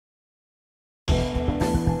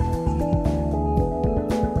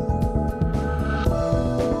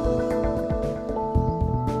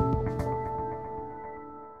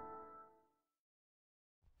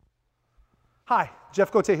Hi,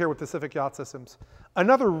 Jeff Cote here with Pacific Yacht Systems.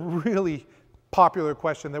 Another really popular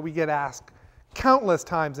question that we get asked countless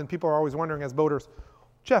times, and people are always wondering as boaters,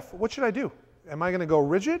 Jeff, what should I do? Am I going to go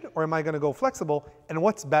rigid or am I going to go flexible, and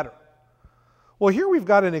what's better? Well, here we've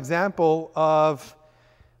got an example of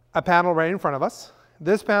a panel right in front of us.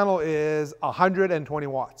 This panel is 120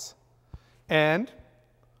 watts. And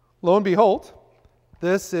lo and behold,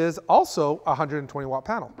 this is also a 120 watt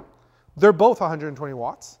panel. They're both 120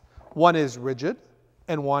 watts. One is rigid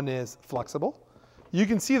and one is flexible. You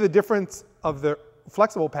can see the difference of the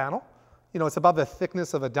flexible panel. You know, it's about the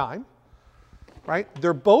thickness of a dime, right?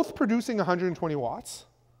 They're both producing 120 watts.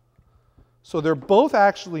 So they're both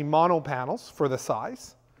actually mono panels for the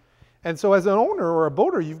size. And so as an owner or a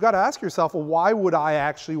boater, you've got to ask yourself, well, why would I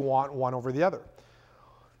actually want one over the other?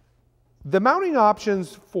 The mounting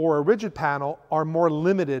options for a rigid panel are more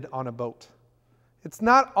limited on a boat. It's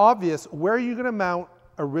not obvious where you're going to mount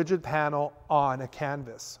a rigid panel on a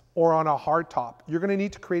canvas or on a hardtop. You're going to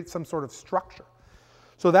need to create some sort of structure.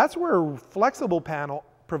 So that's where a flexible panel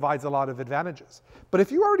provides a lot of advantages. But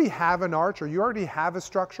if you already have an arch, or you already have a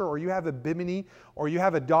structure, or you have a bimini, or you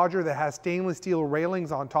have a Dodger that has stainless steel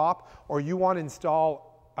railings on top, or you want to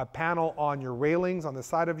install a panel on your railings on the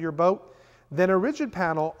side of your boat, then a rigid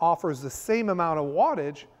panel offers the same amount of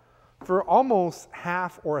wattage for almost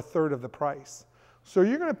half or a third of the price. So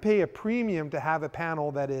you're going to pay a premium to have a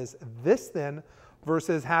panel that is this thin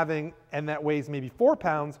versus having, and that weighs maybe 4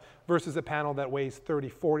 pounds, versus a panel that weighs 30,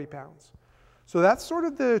 40 pounds. So that's sort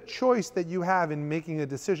of the choice that you have in making a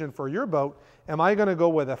decision for your boat. Am I going to go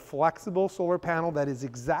with a flexible solar panel that is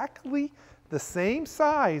exactly the same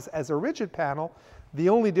size as a rigid panel? The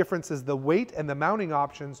only difference is the weight and the mounting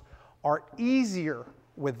options are easier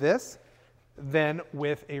with this than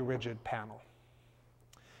with a rigid panel.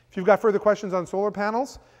 If you've got further questions on solar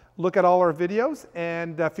panels, look at all our videos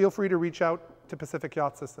and feel free to reach out to Pacific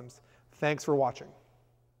Yacht Systems. Thanks for watching.